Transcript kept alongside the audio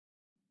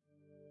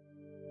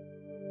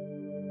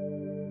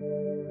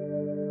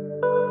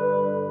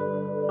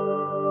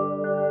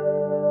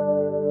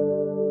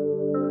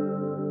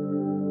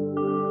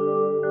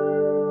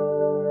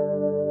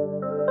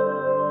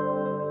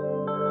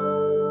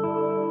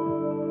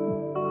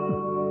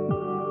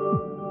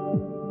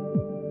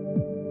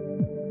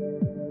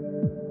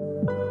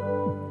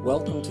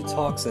Welcome to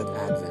Talks at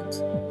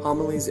Advent,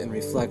 homilies and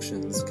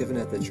reflections given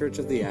at the Church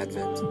of the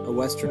Advent, a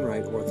Western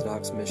Rite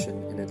Orthodox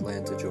mission in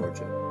Atlanta,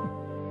 Georgia.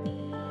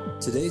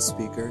 Today's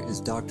speaker is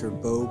Dr.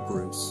 Bo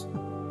Bruce.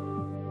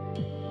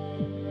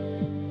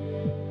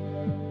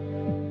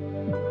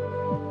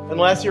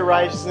 Unless your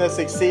righteousness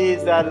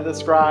exceeds that of the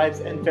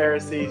scribes and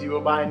Pharisees, you will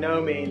by no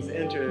means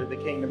enter the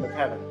kingdom of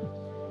heaven.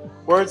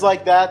 Words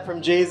like that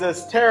from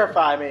Jesus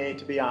terrify me,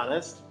 to be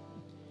honest.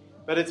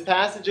 But it's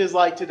passages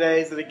like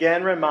today's that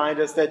again remind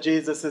us that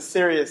Jesus is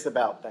serious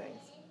about things.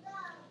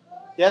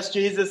 Yes,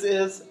 Jesus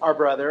is our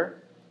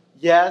brother.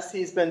 Yes,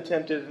 he's been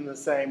tempted in the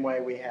same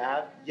way we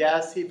have.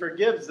 Yes, he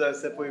forgives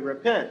us if we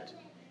repent.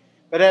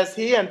 But as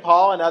he and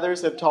Paul and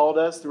others have told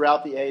us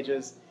throughout the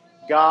ages,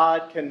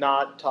 God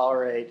cannot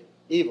tolerate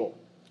evil.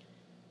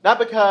 Not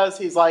because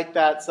he's like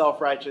that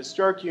self-righteous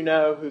jerk you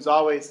know who's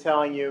always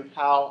telling you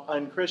how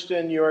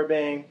unchristian you are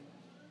being,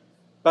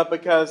 but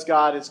because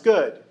God is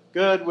good.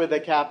 Good with a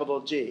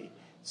capital G.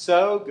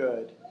 So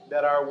good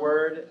that our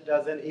word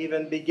doesn't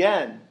even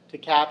begin to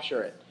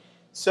capture it.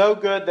 So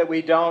good that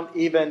we don't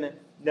even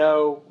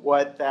know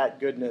what that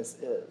goodness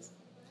is.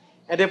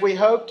 And if we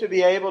hope to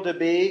be able to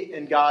be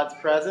in God's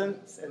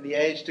presence in the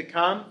age to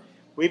come,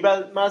 we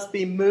must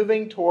be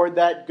moving toward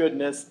that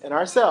goodness in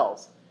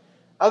ourselves.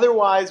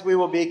 Otherwise, we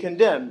will be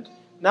condemned,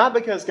 not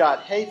because God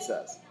hates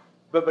us,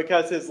 but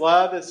because his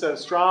love is so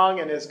strong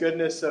and his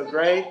goodness so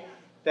great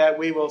that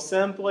we will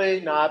simply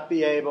not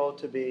be able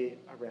to be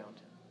around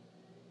him.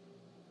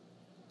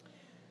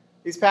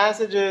 These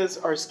passages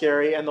are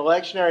scary, and the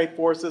lectionary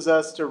forces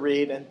us to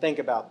read and think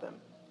about them.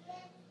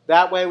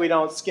 That way we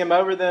don't skim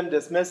over them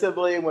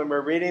dismissively when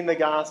we're reading the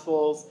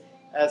Gospels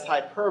as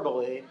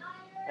hyperbole,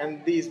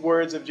 and these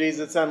words of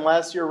Jesus,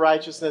 unless your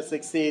righteousness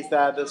exceeds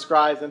that of the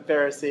scribes and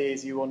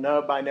Pharisees, you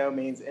will by no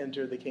means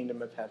enter the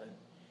kingdom of heaven.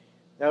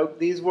 No,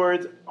 these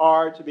words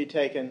are to be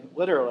taken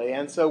literally,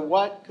 and so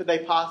what could they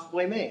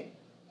possibly mean?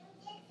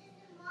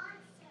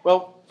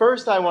 Well,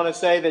 first I want to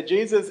say that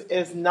Jesus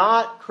is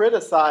not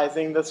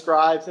criticizing the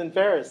scribes and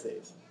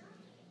Pharisees.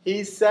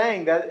 He's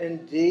saying that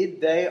indeed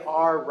they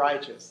are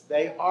righteous.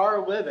 They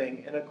are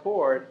living in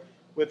accord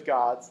with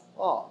God's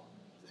law.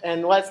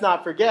 And let's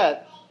not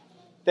forget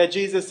that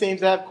Jesus seems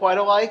to have quite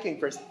a liking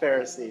for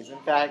Pharisees. In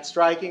fact,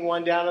 striking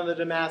one down on the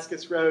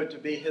Damascus road to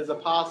be his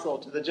apostle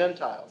to the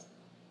Gentiles.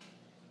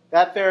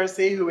 That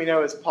Pharisee, who we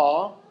know as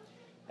Paul,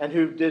 and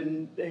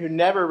who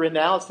never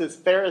renounced his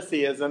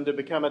Phariseeism to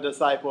become a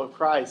disciple of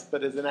Christ,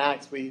 but as in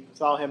Acts we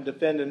saw him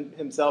defend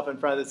himself in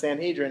front of the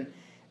Sanhedrin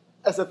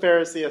as a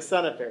Pharisee, a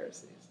son of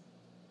Pharisees.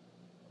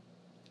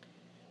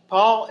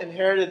 Paul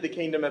inherited the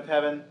kingdom of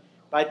heaven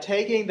by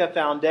taking the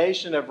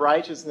foundation of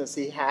righteousness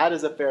he had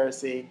as a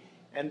Pharisee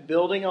and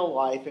building a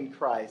life in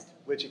Christ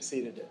which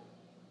exceeded it.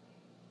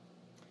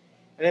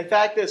 And in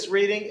fact, this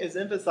reading is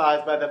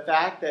emphasized by the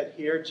fact that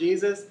here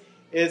Jesus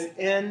is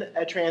in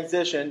a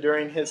transition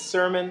during his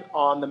Sermon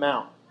on the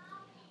Mount,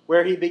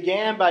 where he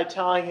began by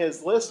telling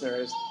his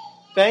listeners,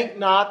 "Think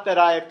not that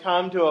I have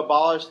come to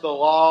abolish the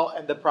law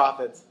and the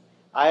prophets.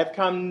 I have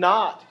come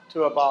not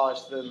to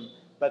abolish them,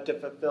 but to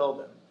fulfill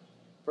them.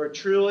 For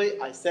truly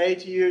I say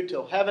to you,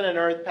 till heaven and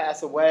earth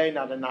pass away,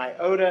 not an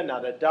iota,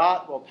 not a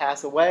dot will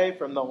pass away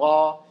from the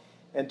law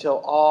until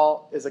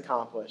all is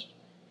accomplished.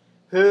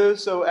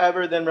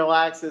 Whosoever then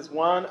relaxes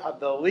one of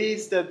the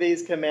least of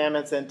these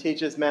commandments and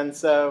teaches men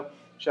so,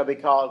 shall be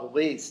called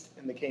least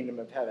in the kingdom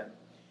of heaven.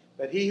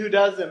 But he who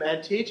does them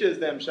and teaches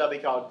them shall be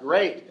called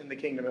great in the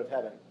kingdom of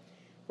heaven.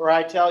 For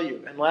I tell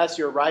you, unless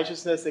your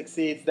righteousness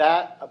exceeds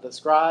that of the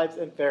scribes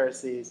and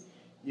Pharisees,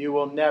 you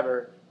will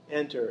never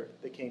enter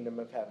the kingdom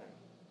of heaven."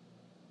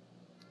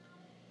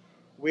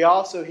 We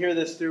also hear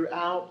this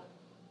throughout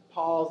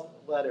Paul's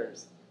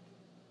letters,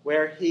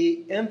 where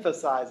he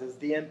emphasizes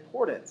the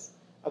importance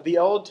of the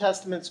Old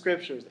Testament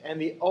scriptures and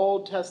the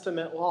Old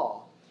Testament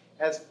law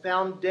as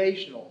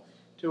foundational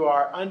to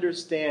our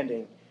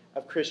understanding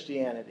of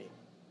Christianity.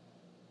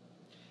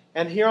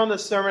 And here on the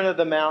Sermon on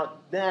the Mount,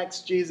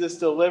 next, Jesus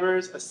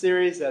delivers a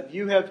series of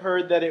 "you have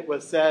heard that it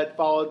was said,"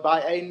 followed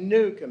by a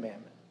new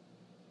commandment.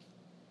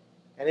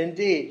 And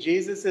indeed,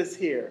 Jesus is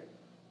here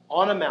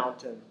on a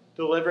mountain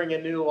delivering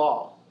a new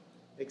law,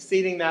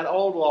 exceeding that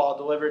old law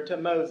delivered to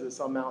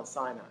Moses on Mount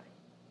Sinai.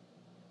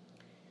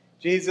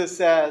 Jesus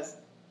says,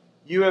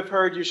 "You have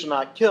heard you shall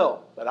not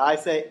kill, but I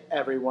say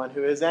everyone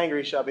who is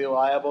angry shall be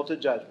liable to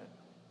judgment.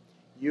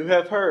 You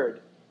have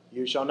heard,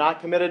 you shall not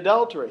commit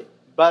adultery.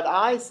 But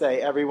I say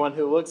everyone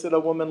who looks at a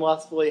woman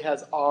lustfully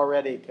has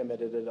already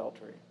committed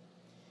adultery.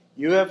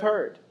 You have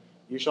heard,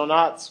 you shall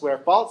not swear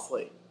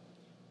falsely.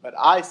 But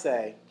I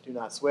say, do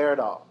not swear at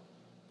all.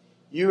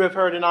 You have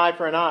heard an eye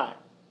for an eye.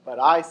 But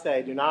I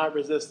say, do not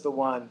resist the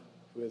one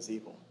who is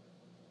evil.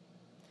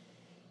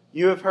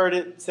 You have heard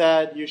it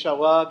said, you shall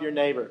love your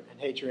neighbor and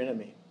hate your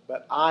enemy.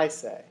 But I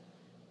say,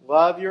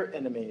 love your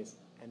enemies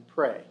and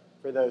pray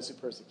for those who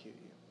persecute you."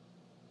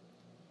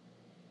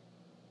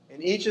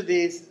 In each of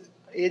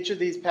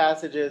these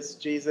passages,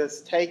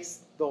 Jesus takes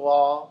the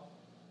law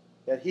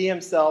that he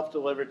himself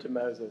delivered to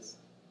Moses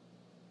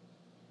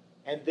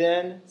and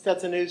then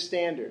sets a new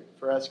standard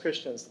for us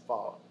Christians to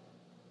follow.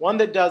 One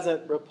that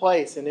doesn't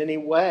replace in any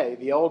way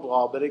the old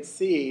law, but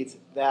exceeds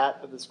that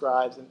of the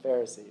scribes and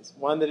Pharisees.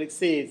 One that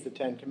exceeds the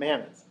Ten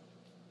Commandments.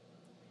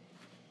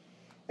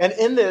 And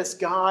in this,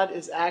 God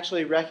is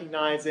actually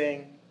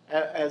recognizing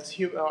as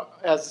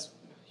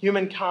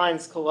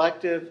humankind's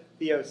collective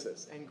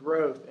theosis and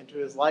growth into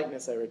his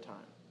likeness over time.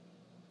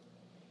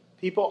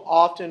 People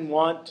often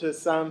want to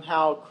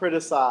somehow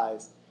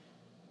criticize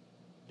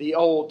the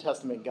Old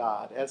Testament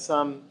God as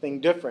something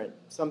different,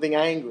 something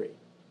angry.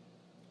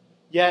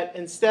 Yet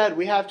instead,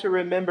 we have to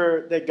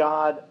remember that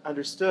God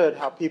understood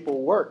how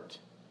people worked.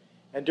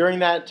 And during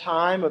that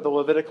time of the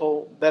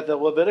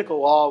Levitical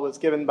law was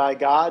given by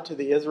God to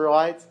the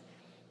Israelites,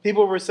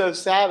 people were so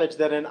savage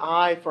that an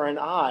eye for an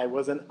eye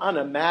was an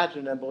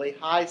unimaginably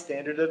high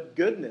standard of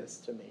goodness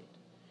to meet.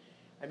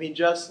 I mean,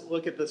 just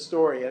look at the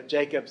story of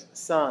Jacob's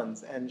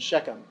sons and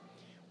Shechem,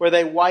 where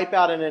they wipe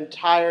out an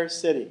entire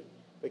city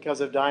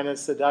because of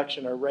Dinah's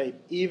seduction or rape,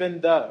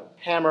 even though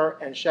Hamor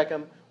and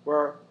Shechem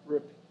were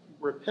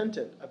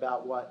repentant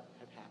about what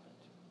had happened.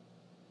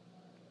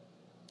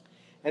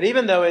 And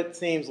even though it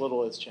seems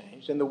little has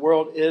changed, and the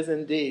world is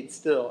indeed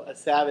still a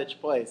savage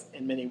place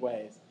in many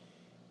ways,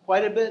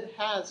 quite a bit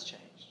has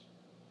changed.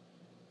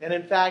 And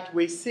in fact,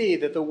 we see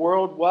that the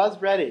world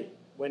was ready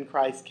when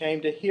Christ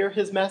came to hear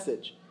his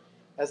message.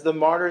 As the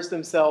martyrs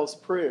themselves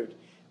proved,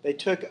 they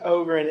took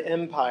over an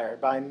empire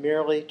by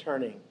merely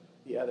turning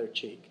the other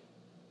cheek.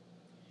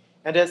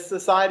 And as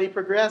society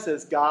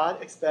progresses,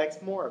 God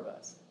expects more of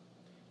us.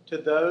 To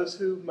those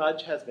who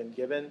much has been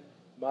given,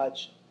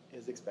 much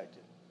is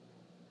expected.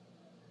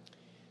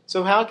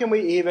 So how can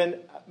we even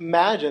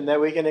imagine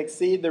that we can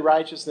exceed the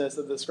righteousness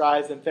of the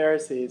scribes and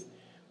Pharisees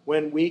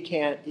when we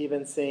can't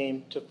even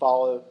seem to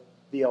follow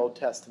the Old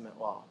Testament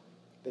law,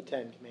 the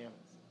Ten Commandments?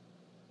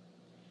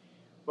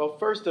 Well,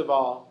 first of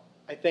all,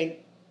 I think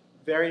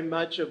very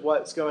much of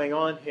what's going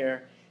on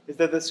here is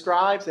that the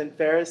scribes and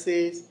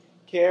Pharisees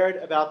cared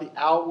about the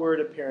outward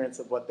appearance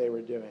of what they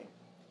were doing.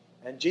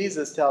 And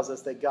Jesus tells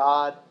us that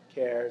God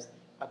cares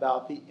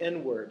about the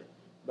inward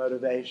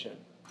motivation.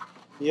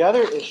 The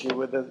other issue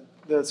with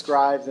the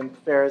scribes and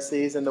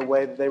Pharisees and the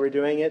way that they were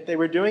doing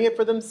it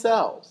for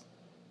themselves.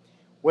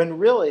 When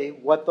really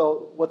what the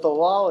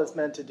law is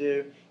meant to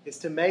do is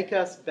to make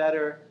us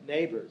better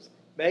neighbors,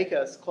 make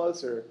us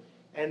closer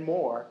and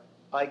more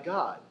like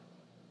God.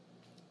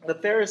 The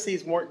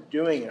Pharisees weren't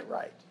doing it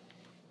right,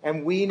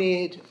 and we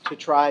need to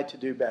try to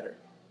do better.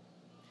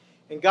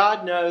 And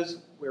God knows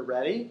we're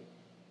ready,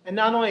 and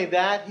not only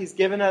that, he's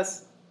given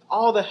us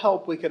all the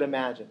help we could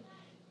imagine,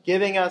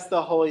 giving us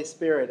the Holy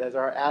Spirit as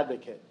our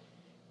advocate.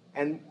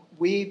 And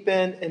we've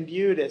been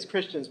imbued as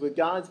Christians with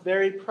God's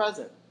very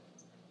presence.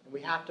 And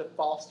we have to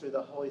foster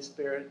the Holy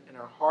Spirit in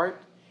our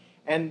heart,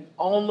 and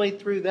only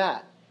through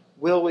that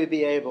will we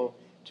be able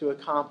to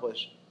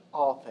accomplish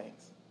all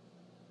things.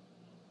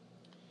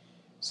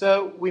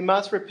 So we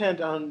must repent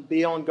and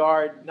be on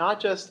guard, not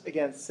just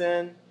against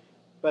sin,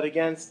 but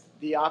against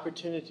the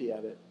opportunity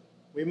of it.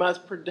 We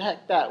must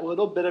protect that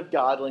little bit of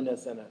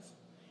godliness in us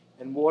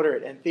and water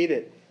it and feed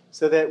it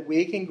so that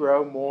we can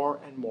grow more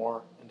and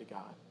more into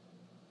God.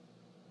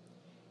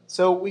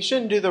 So we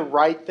shouldn't do the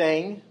right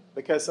thing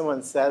because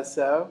someone says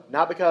so,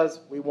 not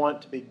because we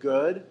want to be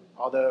good,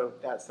 although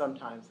that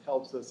sometimes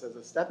helps us as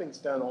a stepping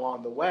stone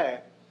along the way,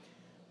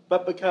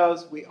 but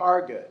because we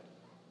are good.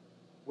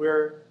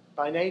 We're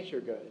by nature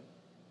good.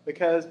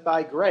 Because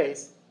by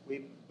grace,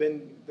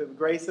 the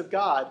grace of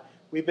God,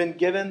 we've been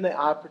given the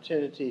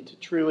opportunity to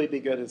truly be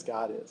good as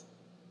God is.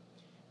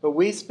 But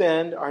we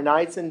spend our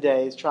nights and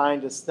days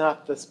trying to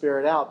snuff the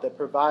Spirit out that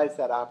provides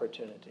that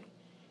opportunity.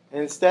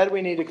 And instead,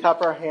 we need to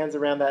cup our hands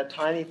around that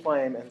tiny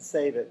flame and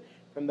save it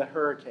from the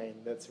hurricane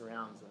that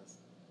surrounds us.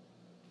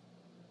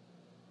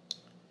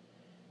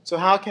 So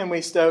how can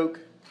we stoke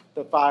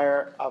the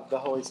fire of the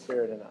Holy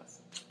Spirit in us?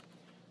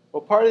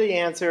 Well, part of the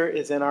answer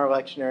is in our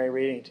lectionary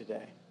reading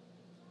today.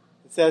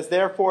 It says,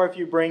 "Therefore, if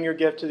you bring your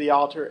gift to the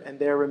altar and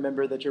there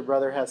remember that your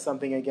brother has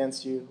something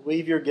against you,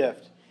 leave your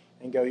gift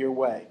and go your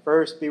way.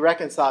 First, be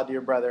reconciled to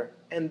your brother,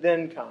 and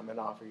then come and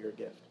offer your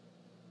gift."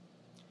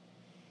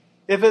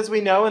 If, as we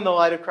know in the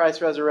light of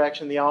Christ's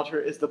resurrection, the altar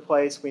is the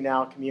place we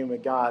now commune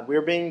with God,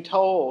 we're being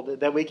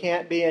told that we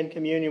can't be in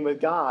communion with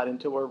God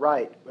until we're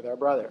right with our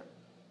brother.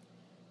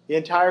 The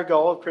entire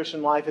goal of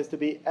Christian life is to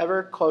be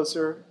ever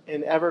closer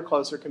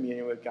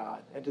communion with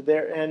God, and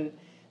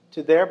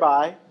to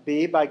thereby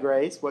be by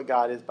grace what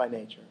God is by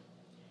nature.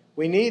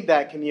 We need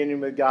that communion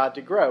with God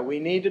to grow. We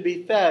need to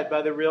be fed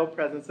by the real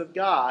presence of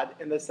God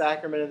in the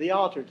sacrament of the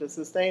altar to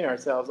sustain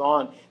ourselves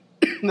on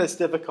this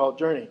difficult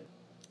journey.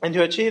 And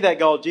to achieve that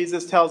goal,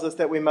 Jesus tells us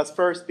that we must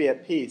first be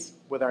at peace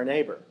with our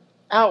neighbor,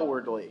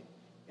 outwardly,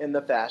 in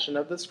the fashion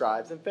of the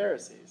scribes and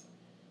Pharisees,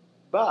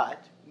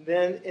 but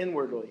then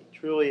inwardly,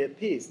 truly at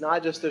peace.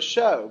 Not just a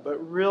show,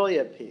 but really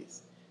at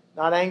peace.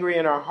 Not angry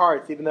in our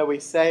hearts, even though we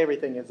say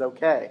everything is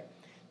okay.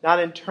 Not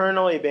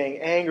internally being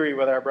angry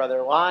with our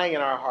brother, lying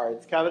in our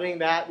hearts, coveting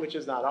that which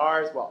is not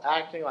ours while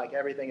acting like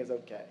everything is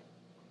okay.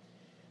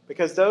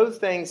 because those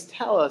things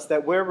tell us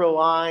that we're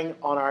relying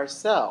on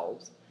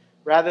ourselves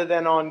rather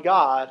than on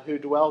God who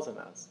dwells in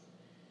us.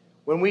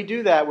 When we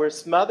do that, we're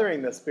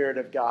smothering the Spirit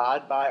of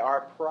God by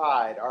our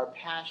pride, our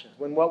passions,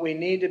 when what we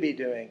need to be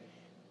doing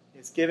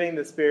is giving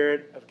the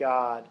Spirit of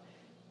God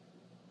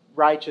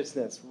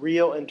righteousness,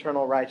 real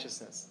internal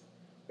righteousness.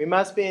 We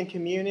must be in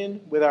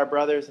communion with our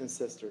brothers and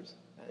sisters,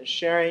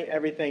 sharing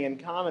everything in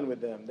common with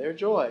them, their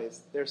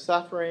joys, their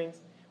sufferings,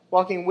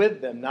 walking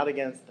with them, not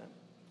against them.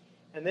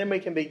 And then we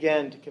can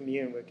begin to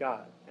commune with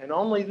God. And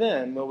only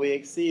then will we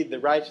exceed the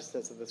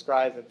righteousness of the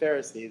scribes and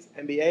Pharisees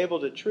and be able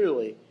to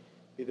truly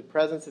be the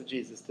presence of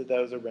Jesus to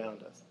those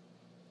around us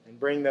and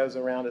bring those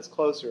around us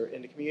closer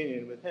into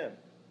communion with Him.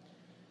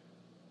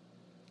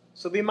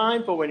 So be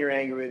mindful when you're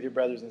angry with your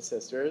brothers and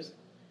sisters.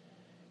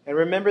 And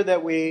remember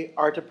that we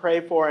are to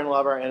pray for and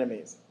love our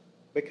enemies,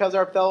 because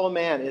our fellow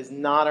man is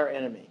not our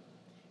enemy.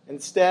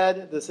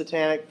 Instead, the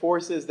satanic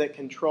forces that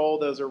control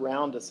those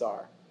around us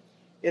are.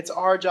 It's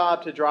our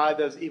job to drive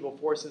those evil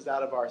forces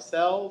out of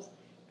ourselves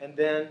and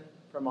then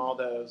from all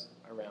those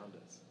around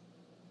us.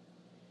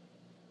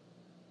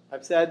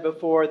 I've said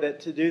before that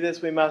to do this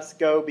we must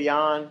go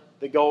beyond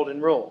the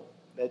golden rule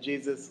that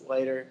Jesus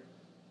later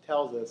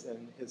tells us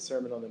in his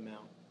Sermon on the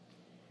Mount,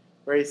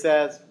 where he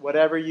says,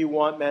 "Whatever you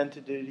want men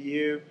to do to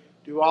you,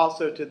 do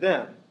also to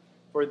them,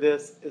 for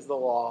this is the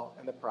law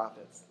and the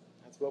prophets."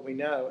 That's what we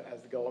know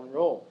as the golden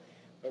rule.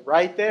 But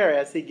right there,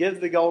 as he gives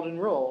the golden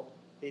rule,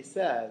 he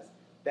says,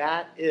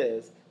 that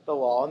is the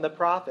law and the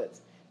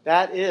prophets.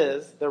 That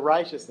is the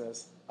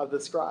righteousness of the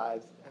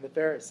scribes and the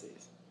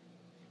Pharisees.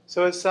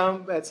 So at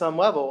some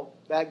level,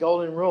 that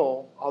golden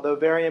rule, although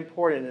very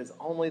important, is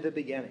only the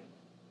beginning.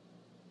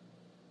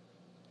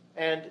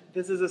 And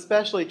this is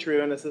especially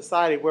true in a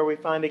society where we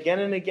find again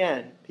and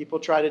again people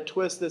try to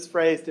twist this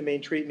phrase to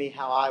mean treat me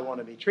how I want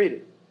to be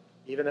treated,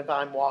 even if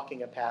I'm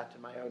walking a path to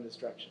my own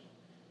destruction.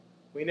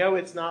 We know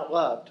it's not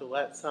love to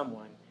let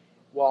someone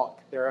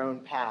walk their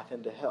own path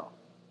into hell.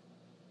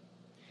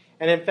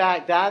 And in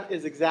fact, that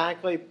is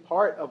exactly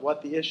part of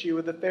what the issue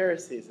with the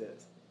Pharisees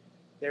is.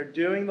 They're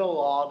doing the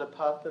law to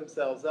puff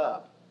themselves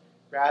up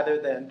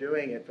rather than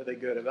doing it for the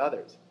good of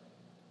others.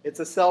 It's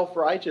a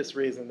self-righteous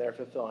reason they're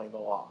fulfilling the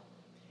law,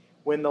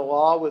 when the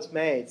law was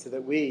made so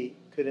that we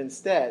could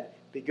instead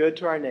be good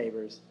to our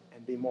neighbors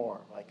and be more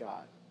like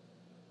God.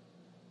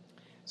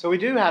 So we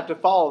do have to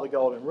follow the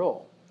golden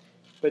rule.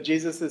 But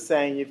Jesus is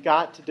saying you've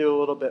got to do a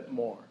little bit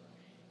more.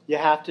 You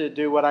have to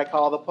do what I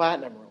call the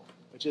platinum rule,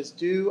 which is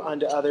do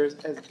unto others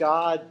as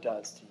God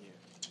does to you.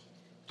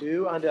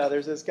 Do unto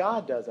others as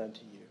God does unto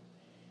you.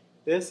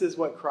 This is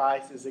what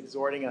Christ is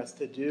exhorting us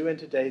to do in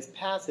today's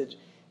passage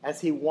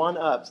as he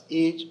one-ups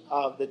each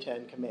of the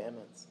 10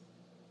 commandments.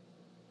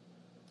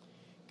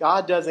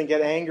 God doesn't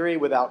get angry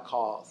without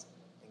cause,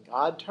 and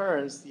God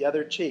turns the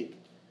other cheek.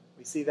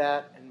 We see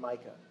that in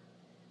Micah.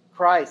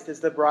 Christ is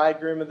the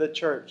bridegroom of the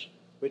church,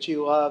 which he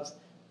loves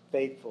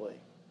faithfully.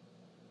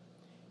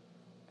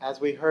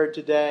 As we heard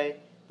today,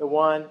 the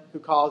one who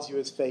calls you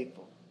is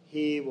faithful.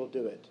 He will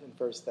do it in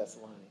 1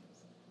 Thessalonians.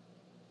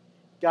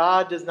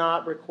 God does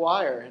not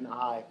require an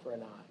eye for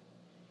an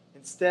eye.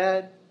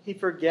 Instead, he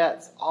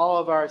forgets all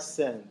of our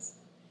sins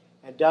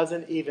and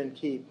doesn't even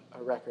keep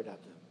a record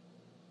of them.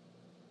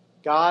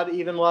 God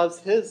even loves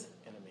his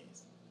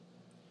enemies.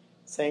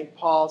 St.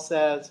 Paul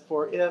says,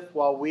 "For if,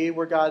 while we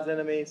were God's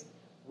enemies,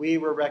 we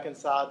were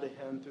reconciled to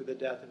him through the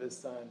death of his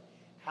Son,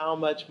 how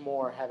much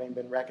more, having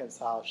been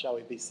reconciled, shall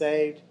we be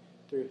saved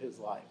through his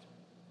life?"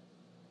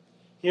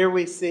 Here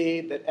we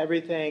see that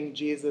everything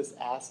Jesus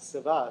asks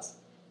of us,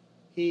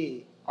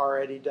 he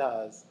already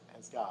does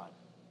as God.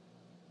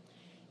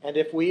 And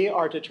if we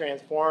are to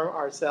transform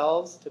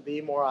ourselves to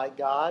be more like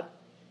God,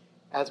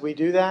 as we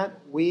do that,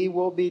 we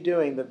will be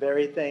doing the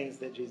very things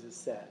that Jesus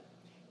said.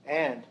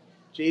 And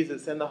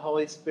Jesus and the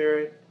Holy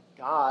Spirit,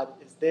 God,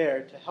 is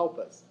there to help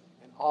us,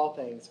 and all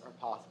things are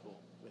possible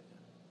with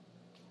him.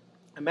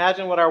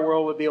 Imagine what our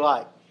world would be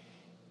like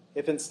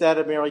if instead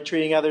of merely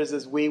treating others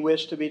as we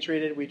wish to be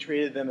treated, we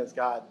treated them as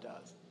God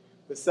does,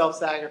 with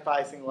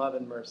self-sacrificing love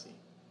and mercy.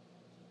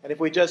 And if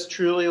we just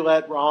truly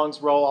let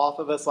wrongs roll off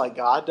of us like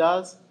God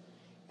does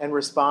and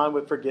respond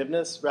with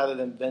forgiveness rather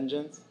than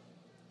vengeance,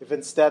 if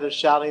instead of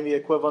shouting the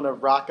equivalent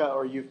of "Raka"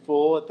 or "you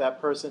fool" at that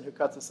person who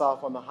cuts us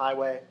off on the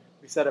highway,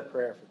 we said a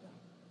prayer for them.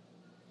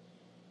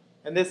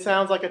 And this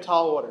sounds like a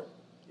tall order.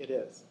 It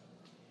is.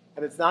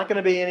 And it's not going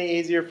to be any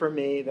easier for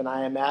me than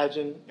I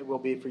imagine it will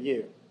be for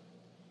you.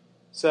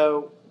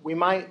 So we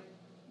might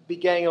be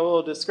getting a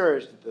little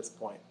discouraged at this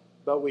point,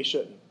 but we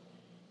shouldn't.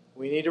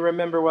 We need to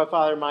remember what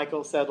Father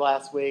Michael said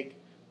last week.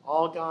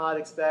 All God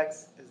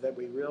expects is that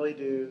we really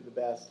do the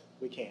best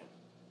we can.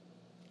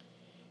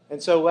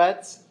 And so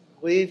let's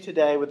leave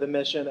today with the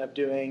mission of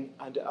doing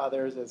unto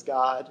others as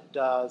God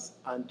does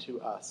unto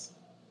us.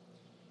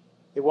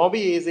 It won't be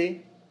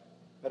easy,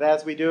 but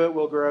as we do it,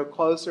 we'll grow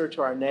closer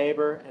to our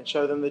neighbor and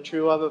show them the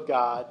true love of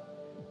God,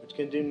 which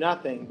can do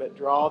nothing but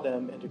draw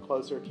them into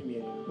closer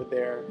communion with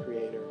their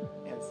Creator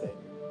and Savior.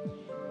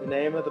 In the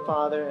name of the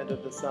Father, and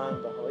of the Son,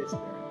 and of the Holy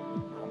Spirit.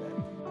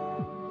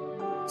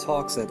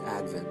 Talks at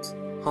Advent,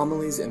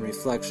 Homilies and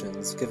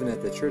Reflections given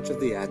at the Church of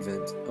the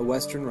Advent, a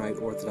Western Rite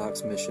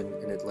Orthodox mission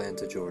in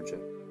Atlanta, Georgia.